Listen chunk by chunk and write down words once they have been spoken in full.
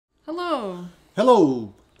Hello!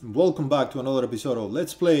 Hello, and welcome back to another episode of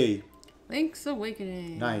Let's Play. Link's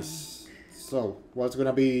Awakening. Nice. So, what's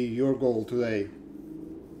gonna be your goal today?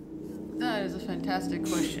 That is a fantastic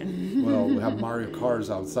question. Well, we have Mario Karts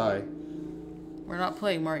outside. We're not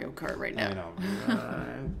playing Mario Kart right now. I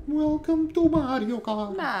know. Welcome to Mario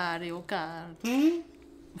Kart. Mario Kart.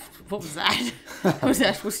 What was that? Was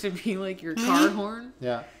that supposed to be like your car horn?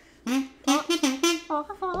 Yeah.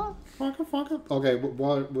 Okay,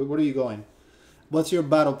 what are you going? What's your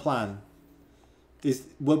battle plan?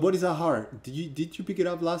 What is that heart? Did you pick it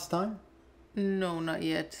up last time? No, not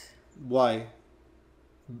yet. Why?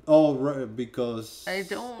 Oh, right, because I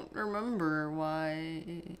don't remember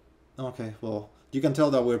why. okay, well, you can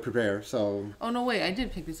tell that we're prepared. So Oh no, wait! I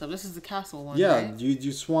did pick this up. This is the castle one. yeah, right?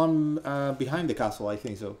 you swam behind the castle. I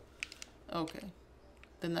think so. Okay,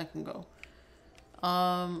 then that can go.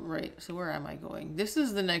 Right. So where am I going? This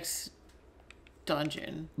is the next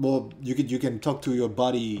dungeon. Well, you can talk to your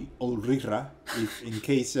buddy Ulrira if in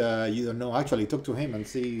case you don't know. Actually, talk to him and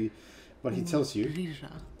see what he tells you.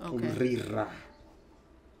 Rira. Okay. Ulrira.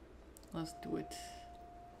 Let's do it.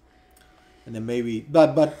 And then maybe,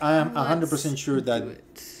 but I am 100% sure Let's that do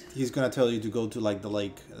it. he's gonna tell you to go to like the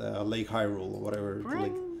Lake Hyrule or whatever.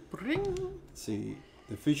 Like, Bring. let's see,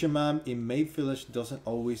 the fisherman in Maid Village doesn't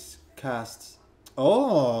always cast.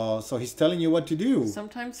 Oh, so he's telling you what to do.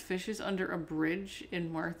 Sometimes fishes under a bridge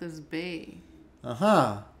in Martha's Bay.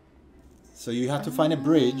 So you have to find a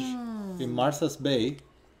bridge in Martha's Bay.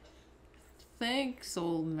 Thanks,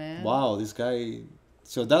 old man. Wow, this guy.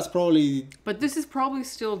 So that's probably. But this is probably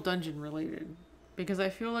still dungeon related. Because I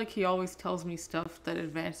feel like he always tells me stuff that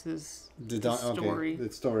advances the story. Okay,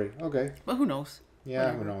 the story. Okay. But who knows? Yeah,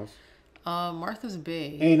 Whatever. who knows? Martha's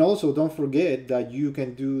Bay. And also, don't forget that you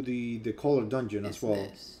can do the color dungeon as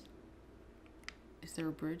well. Is there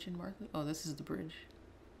a bridge in Martha? Oh, this is the bridge.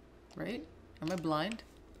 Right? Am I blind?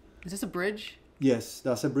 Is this a bridge? Yes,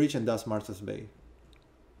 that's a bridge and that's Martha's Bay.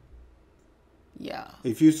 Yeah.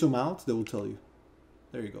 If you zoom out, they will tell you.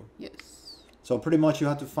 There you go. Yes. So pretty much you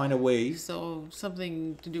have to find a way So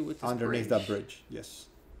something to do with this underneath that bridge. Yes.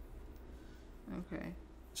 Okay.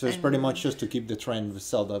 So it's pretty much just to keep the trend with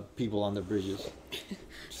Zelda people under bridges.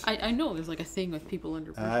 I know there's like a thing with people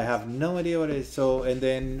under bridges. I have no idea what it is. So, and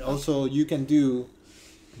then also you can do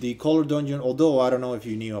the color dungeon, although I don't know if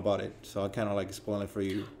you knew about it. So I kind of like spoil it for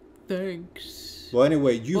you. Thanks. Well,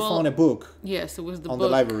 anyway, you found a book. Yes, it was the on book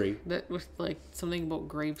the library. that was like something about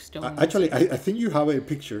gravestones. Actually, I think you have a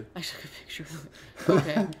picture. I took a picture of it.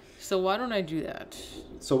 Okay. So why don't I do that?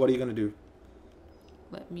 So what are you going to do?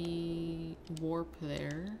 Let me warp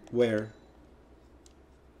there. Where?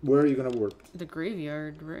 Where are you going to warp? The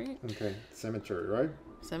graveyard, right? Okay, cemetery, right?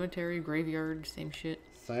 Cemetery, graveyard, same shit.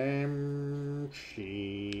 Same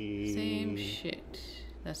shit. Same shit.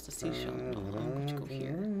 That's the seashell. No, I'm going to go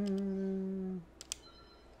here.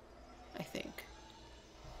 I think.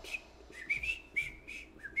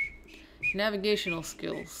 Navigational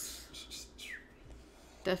skills.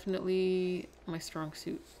 Definitely my strong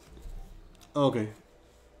suit. Okay.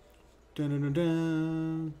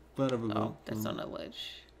 Dun-dun-dun-dun. Oh, that's on a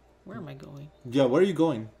ledge. Where am I going? Yeah, where are you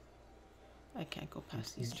going? I can't go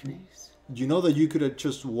past these trees. You know that you could have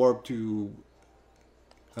just warped to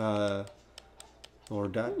or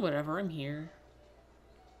that? Whatever, I'm here.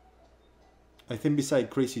 I think beside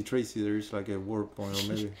Crazy Tracy there's like a warp point or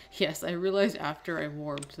maybe. Yes, I realized after I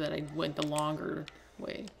warped that I went the longer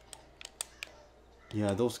way.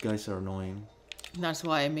 Yeah, those guys are annoying. And that's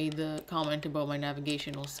why I made the comment about my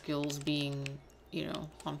navigational skills being, you know,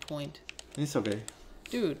 on point. It's okay.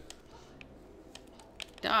 Dude.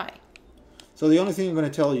 Die. So the only thing I'm gonna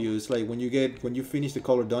tell you is like when you finish the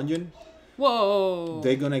color dungeon, whoa,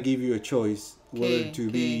 they're gonna give you a choice whether to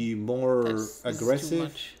be more That's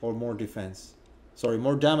aggressive or more defense. Sorry,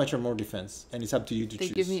 more damage or more defense, and it's up to you to choose.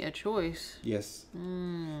 They give me a choice. Yes.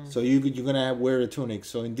 So you're gonna wear a tunic.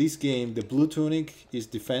 So in this game, the blue tunic is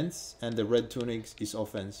defense, and the red tunic is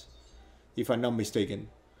offense, if I'm not mistaken.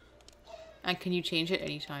 And can you change it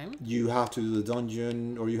anytime? You have to do the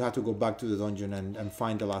dungeon, or you have to go back to the dungeon and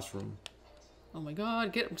find the last room. Oh my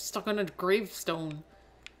god, get stuck on a gravestone.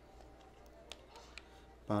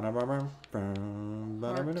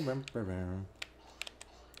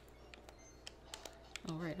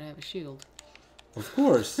 Oh right, I have a shield. Of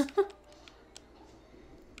course.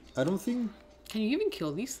 I don't think... Can you even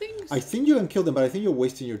kill these things? I think you can kill them, but I think you're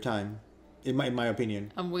wasting your time. In my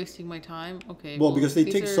opinion. I'm wasting my time? Okay. Well, because they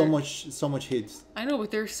take so much hits. I know, but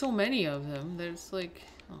there's so many of them. There's like...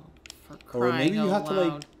 Oh, for crying or maybe you have out to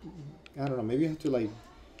loud. like... I don't know, maybe you have to like...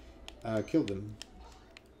 kill them.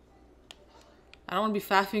 I don't want to be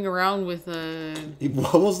faffing around with a...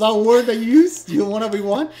 What was that word that you used? You want to be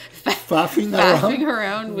what? Faffing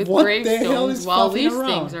around with what the hell gravestones is while faffing these around?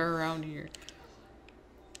 things are around here.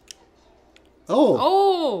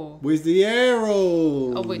 Oh! Where's the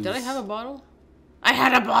arrow? Oh, wait, did I have a bottle? I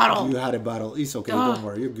had a bottle! You had a bottle. It's okay, don't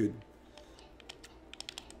worry, you're good.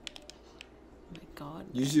 Oh my god.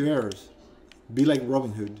 Use your arrows. Be like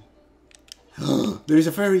Robin Hood. There is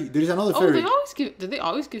a fairy. There is another fairy. Oh, they always give... Did they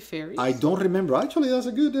always give fairies? I don't remember. Actually, that's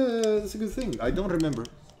a good thing. I don't remember.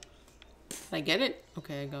 Did I get it?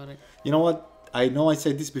 Okay, I got it. You know what? I know I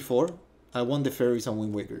said this before. I want the fairies on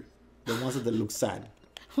Wind Waker. The ones that look sad.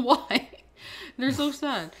 Why? They're so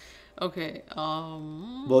sad. Okay,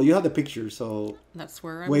 Well, you have the picture, so... That's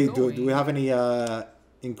where I'm going. Wait, do we have any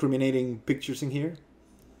incriminating pictures in here?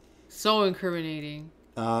 So incriminating.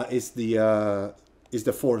 It's the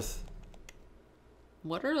fourth.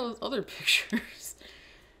 What are those other pictures?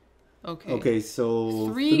 Okay. Okay, so...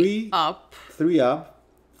 Three up. 3 up.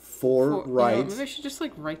 4 right. You know, maybe I should just,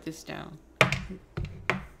 like, write this down.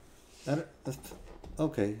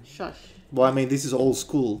 Okay. Shush. Well, I mean, this is old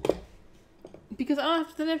school. Because I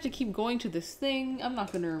don't have to keep going to this thing. I'm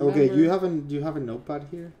not gonna remember. Okay, do you have a notepad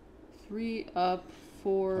here? 3 up,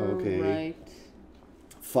 4 right.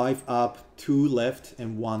 5 up, 2 left,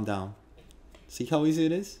 and 1 down. See how easy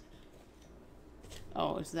it is?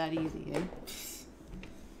 Oh, it's that easy, eh?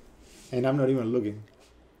 And I'm not even looking.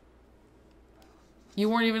 You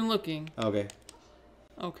weren't even looking. Okay.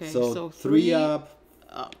 Okay, so 3 up.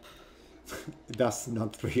 Up. That's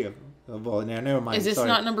not 3 up. Well, never mind. Is this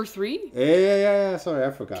not number 3? Yeah. Sorry,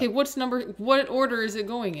 I forgot. Okay, what order is it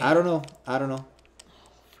going in? I don't know. Oh,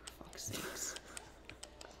 for fuck's sakes.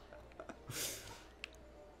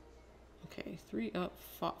 Okay, 3 up,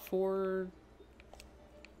 4.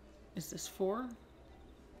 Is this 4?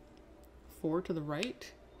 4 to the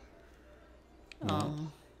right?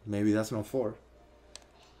 No. Maybe that's not 4.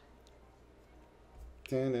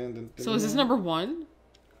 So is this number 1?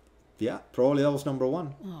 Yeah, probably that was number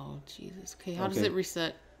 1. Oh, Jesus. Okay, how does it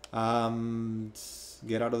reset?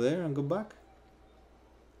 Get out of there and go back.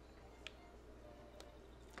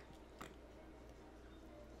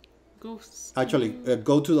 Actually,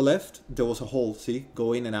 go to the left. There was a hole. See?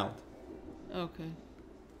 Go in and out. Okay.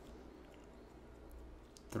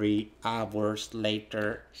 3 hours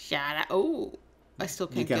later. Shut up. Oh, I still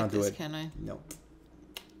can't get this, can I? No.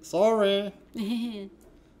 Sorry.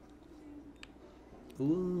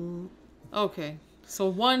 Ooh. Okay, so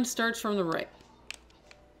 1 starts from the right.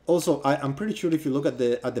 Also, I'm pretty sure if you look at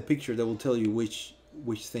the picture, they will tell you which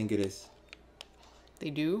thing it is. They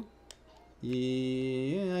do?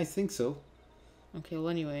 Yeah, I think so. Okay, well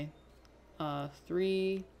anyway,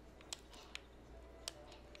 3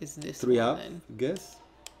 is this 3 one, up, then. guess.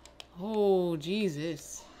 Oh,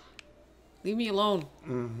 Jesus. Leave me alone.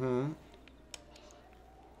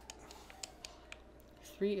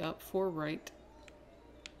 3 up, 4 right.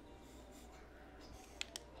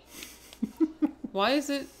 Why is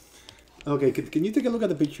it? Okay, can you take a look at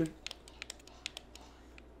the picture?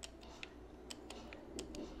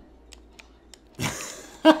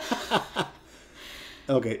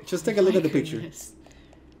 Okay, just take a look at the picture.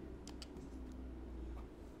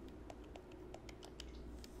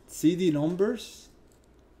 See the numbers?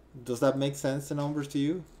 Does that make sense, the numbers to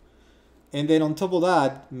you? And then on top of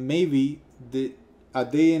that, maybe are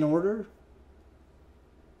they in order?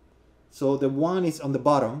 So the 1 is on the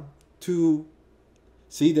bottom, 2.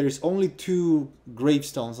 See, there's only 2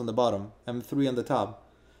 gravestones on the bottom and 3 on the top.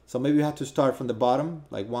 So maybe you have to start from the bottom,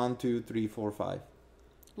 like 1, 2, 3, 4, 5.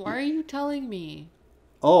 Why are you telling me?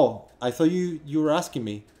 Oh, I thought you were asking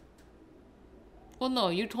me. Well, no,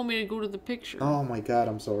 you told me to go to the picture. Oh my God,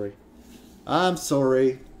 I'm sorry. I'm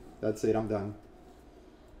sorry. That's it, I'm done.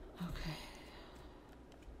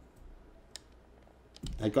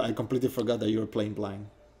 Okay. I completely forgot that you were playing blind.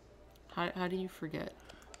 How do you forget?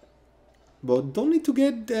 But don't need to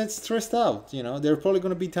get stressed out, you know. There are probably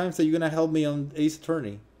going to be times that you're going to help me on Ace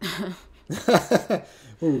Attorney. Oh,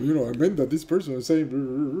 you know, I meant that this person was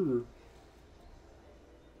saying...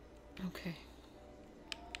 Okay.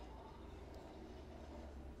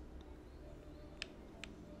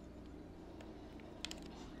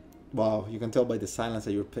 Wow, you can tell by the silence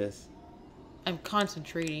that you're pissed. I'm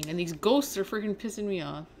concentrating, and these ghosts are freaking pissing me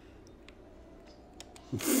off.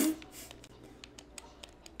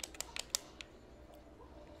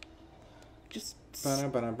 Just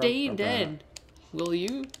stay dead, will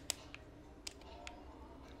you?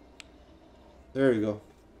 There you go.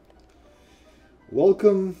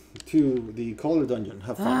 Welcome to the color dungeon.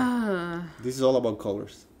 Have fun. This is all about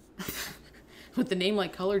colors. With the name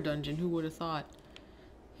like Color Dungeon, who would have thought?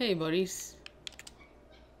 Hey, buddies.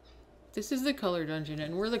 This is the color dungeon,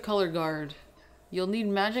 and we're the color guard. You'll need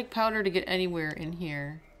magic powder to get anywhere in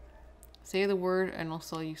here. Say the word, and I'll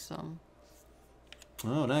sell you some.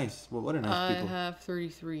 Oh, nice. Well, what a nice people. I have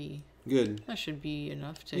 33. Good. That should be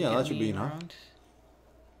enough to Yeah, get that should me be enough. around.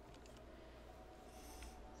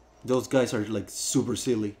 Those guys are like super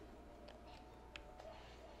silly.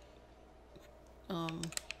 I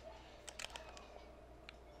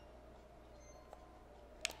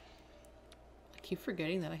keep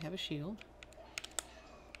forgetting that I have a shield.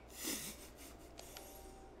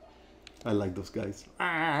 I like those guys.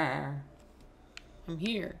 I'm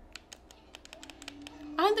here.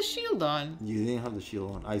 I had the shield on. You didn't have the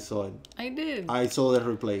shield on. I saw it. I did. I saw that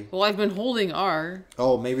replay. Well, I've been holding R.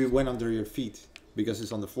 Oh, maybe it went under your feet because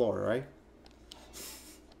it's on the floor, right?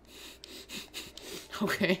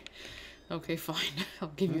 Okay. Okay, fine.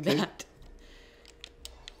 I'll give you that.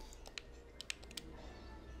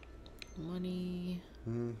 Money.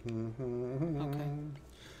 Okay.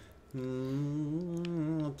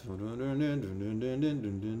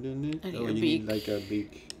 Oh, you need like a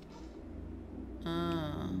beak.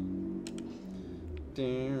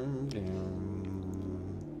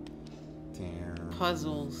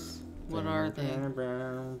 Puzzles. What are they?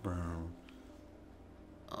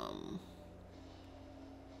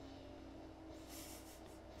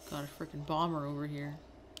 Got a freaking bomber over here.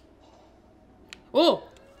 Oh!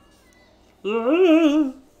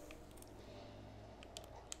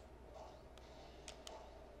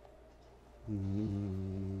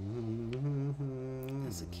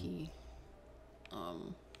 That's a key.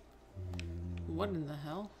 What in the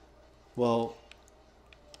hell? Well,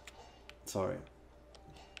 sorry.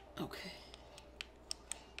 Okay.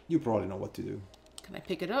 You probably know what to do. Can I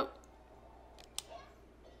pick it up?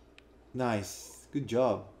 Nice. Good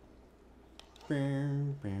job. Get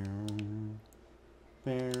in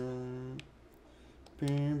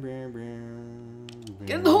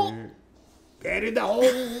the hole! Get in the hole!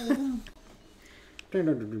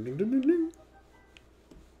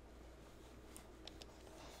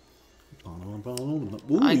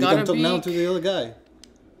 Ooh, I you got can a talk now beak. to the other guy.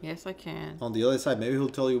 Yes, I can. On the other side, maybe he'll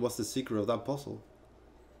tell you what's the secret of that puzzle.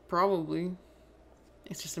 Probably.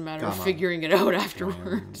 It's just a matter Come of on. figuring it out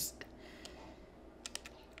afterwards.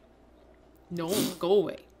 No, go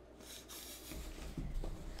away.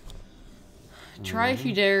 Try if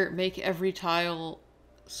you dare make every tile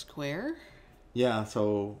square. Yeah,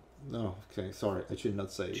 so... No, okay, sorry. I should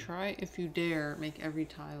not say. Try if you dare make every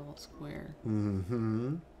tile square.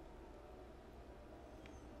 Mm-hmm.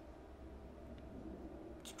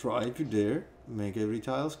 Try if you dare. Make every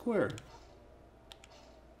tile square.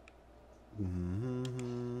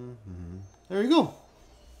 Mm-hmm. There you go.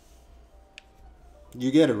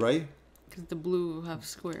 You get it, right? Because the blue have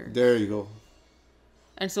squares. There you go.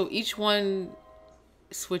 And so each one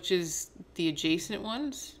switches the adjacent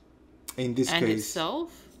ones In this and case,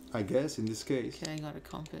 itself. I guess, in this case. Okay, I got a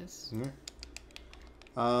compass. Yeah.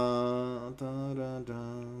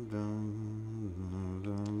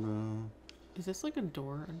 Is this like a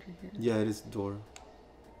door under here? Yeah, it is the door.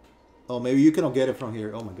 Oh, maybe you cannot get it from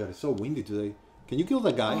here. Oh my god, it's so windy today. Can you kill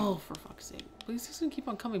that guy? Oh, for fuck's sake. But he's just gonna keep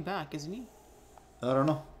on coming back, isn't he? I don't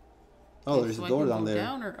know. Oh, Okay, there's so a I door can down go there.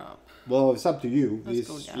 down or up? Well, it's up to you. Let's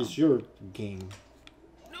go down. It's your game.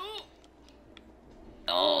 No!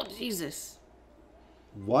 Oh, Jesus.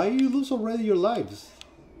 Why you lose already your lives?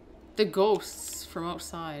 The ghosts from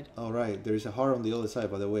outside. All right, there is a heart on the other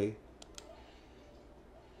side, by the way.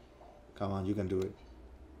 Come on, you can do it.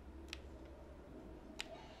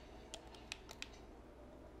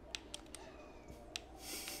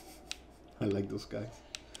 I like those guys.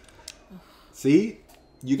 See?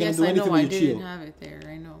 You can Yes, do I anything know. with I your didn't shield. have it there.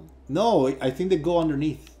 I know. No, I think they go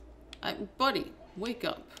underneath. Buddy, wake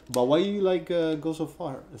up. But why you like go so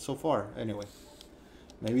far? So far, anyway.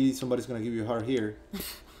 Maybe somebody's gonna give you a heart here.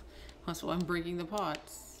 That's why I'm breaking the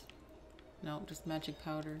pots. No, just magic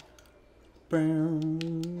powder. Can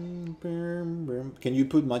you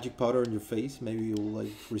put magic powder on your face? Maybe you'll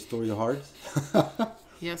like restore your heart.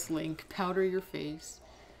 Yes, Link. Powder your face.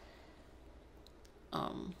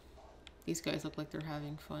 These guys look like they're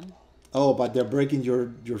having fun. Oh, but they're breaking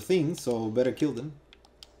your things, so better kill them.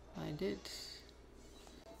 I did.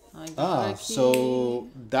 I got a key. So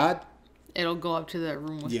that It'll go up to that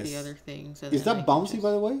room with Yes. the other things. And is then that I can bouncy,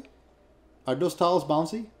 by the way? Are those tiles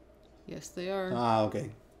bouncy? Yes, they are. Ah,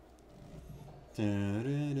 okay.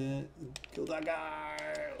 Kill that guy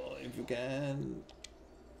if you can.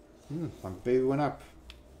 My baby went up.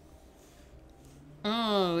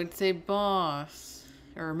 Oh, it's a boss.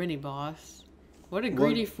 Or a mini boss. What a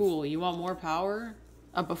greedy fool. You want more power?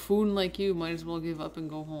 A buffoon like you might as well give up and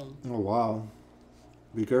go home. Oh wow.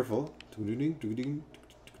 Be careful.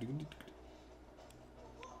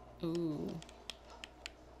 Ooh.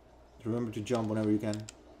 Remember to jump whenever you can.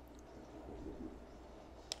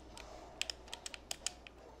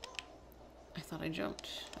 I thought I jumped.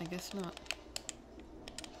 I guess not.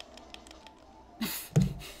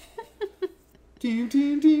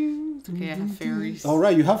 It's okay, I have fairies. All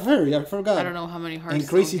right, you have fairy. I forgot. I don't know how many hearts. And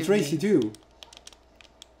Crazy they'll give Tracy me. too.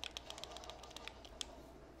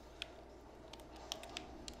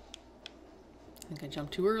 I think I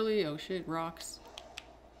jumped too early. Oh shit, rocks.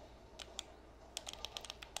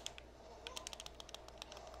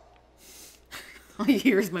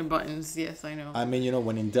 Here's my buttons. Yes, I know. I mean, you know,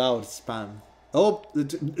 when in doubt, spam. Oh, there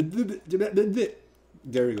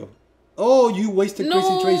you go. Oh, you wasted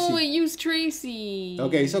Crazy Tracy. No, it used Tracy.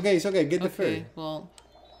 Okay, it's okay, it's okay. Get the fairy. Okay, well.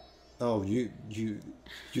 Oh, you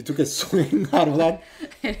took a swing out of that.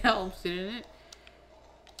 It helps, didn't it?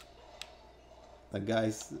 The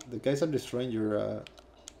guys are destroying your.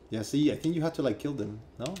 Yeah, see, I think you had to like kill them.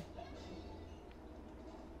 No.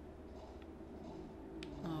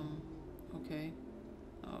 Okay.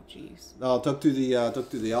 Oh, jeez. Oh, talk to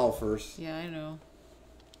the owl first. Yeah, I know.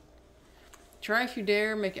 Try if you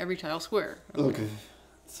dare, make every tile square. Okay.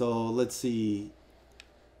 So let's see.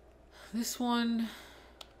 This one.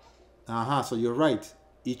 So you're right.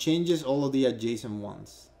 It changes all of the adjacent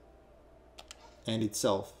ones. And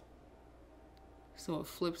itself. So it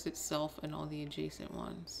flips itself and all the adjacent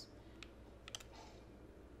ones.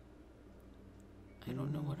 I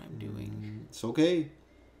don't know what I'm doing. It's okay.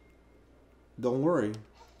 Don't worry.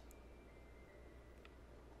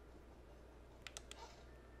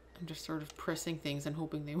 I'm just sort of pressing things and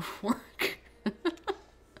hoping they work.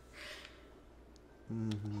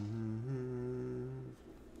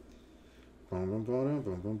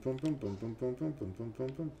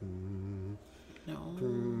 No.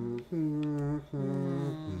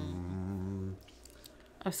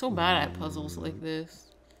 I'm so bad at puzzles like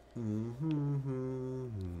this. And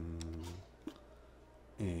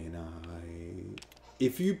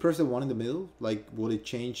if you press the one in the middle, like, will it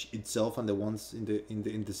change itself and the ones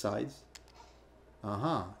in the sides?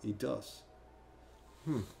 It does.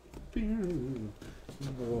 Oh.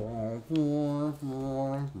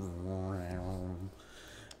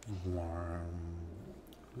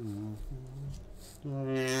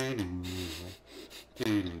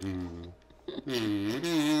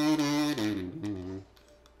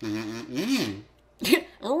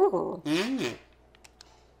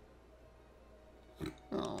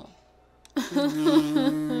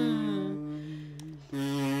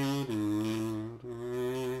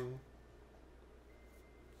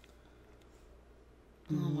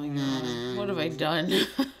 Oh my god. What have I done?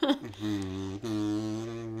 If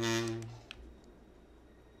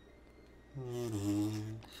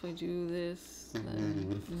I do this,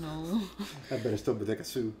 then no. I better stop with the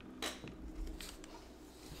kazoo.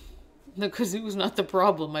 The kazoo's not the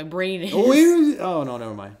problem. My brain is. Oh no,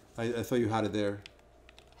 never mind. I thought you had it there.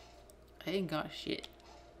 I ain't got shit.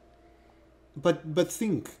 But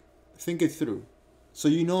think it through. So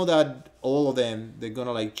you know that all of them, they're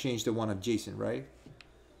gonna like change the one adjacent, right?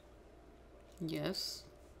 Yes.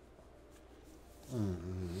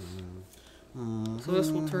 So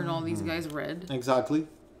this will turn all these guys red. Exactly.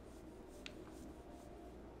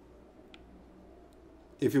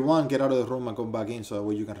 If you want, get out of the room and come back in so that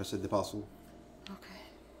way you can reset the puzzle. Okay.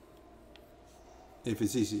 If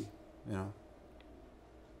it's easy, you know.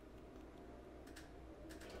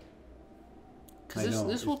 Because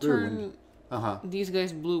this will turn these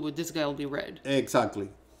guys blue, but this guy will be red.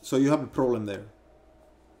 Exactly. So you have a problem there.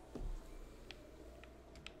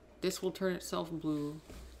 This will turn itself blue.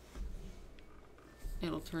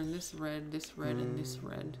 It'll turn this red, and this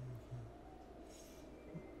red.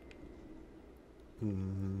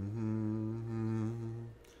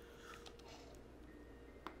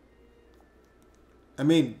 I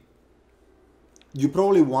mean, you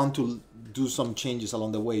probably want to do some changes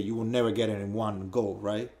along the way. You will never get it in one go,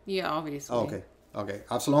 right? Yeah, obviously. Okay.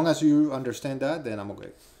 As long as you understand that, then I'm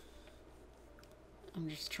okay. I'm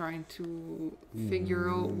just trying to figure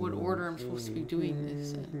out what order I'm supposed to be doing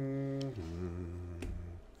this in.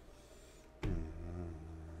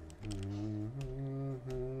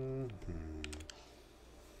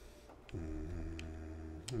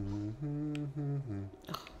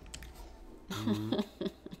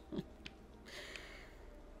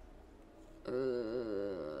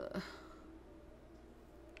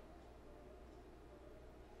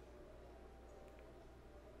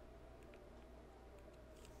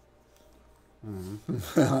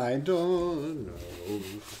 I don't know.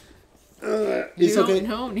 You don't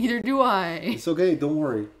know, neither do I. It's okay, don't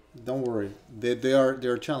worry. Don't worry. They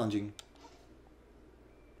are challenging.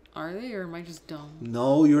 Are they, or am I just dumb?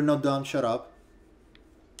 No, you're not dumb. Shut up.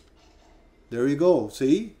 There you go.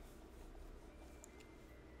 See?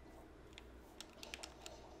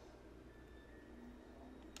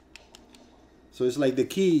 So it's like the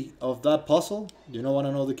key of that puzzle. Do you want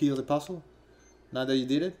to know the key of the puzzle? Now that you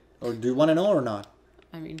did it? Or do you want to know or not?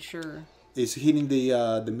 I mean, sure. It's hitting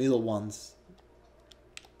the middle ones.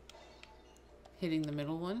 Hitting the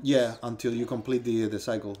middle one? Yeah, until you complete the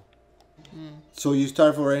cycle. So you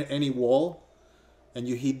start for any wall, and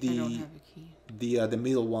you hit I don't have a key. the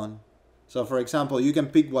middle one. So for example, you can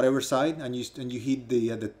pick whatever side, and you hit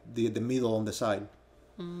the middle on the side.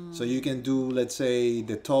 So you can do, let's say,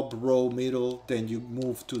 the top row middle, then you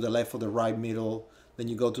move to the left or the right middle, then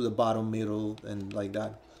you go to the bottom middle, and like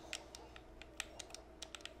that.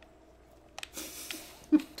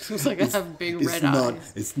 Looks like I have big red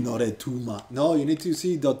eyes. It's not a too much. No, you need to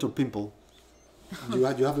see Dr. Pimple. You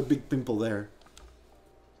have a big pimple there.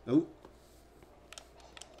 Oh.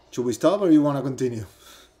 Should we stop or you want to continue?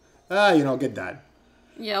 Get that.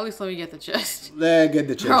 Yeah, at least let me get the chest. Get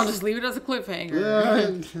the chest. Or I'll just leave it as a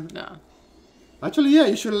cliffhanger. No. Actually, yeah,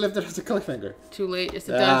 you should have left it as a cliffhanger. Too late. It's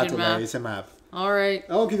a dungeon map. It's a map. Alright.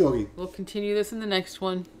 Okie dokie. We'll continue this in the next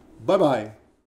one. Bye-bye.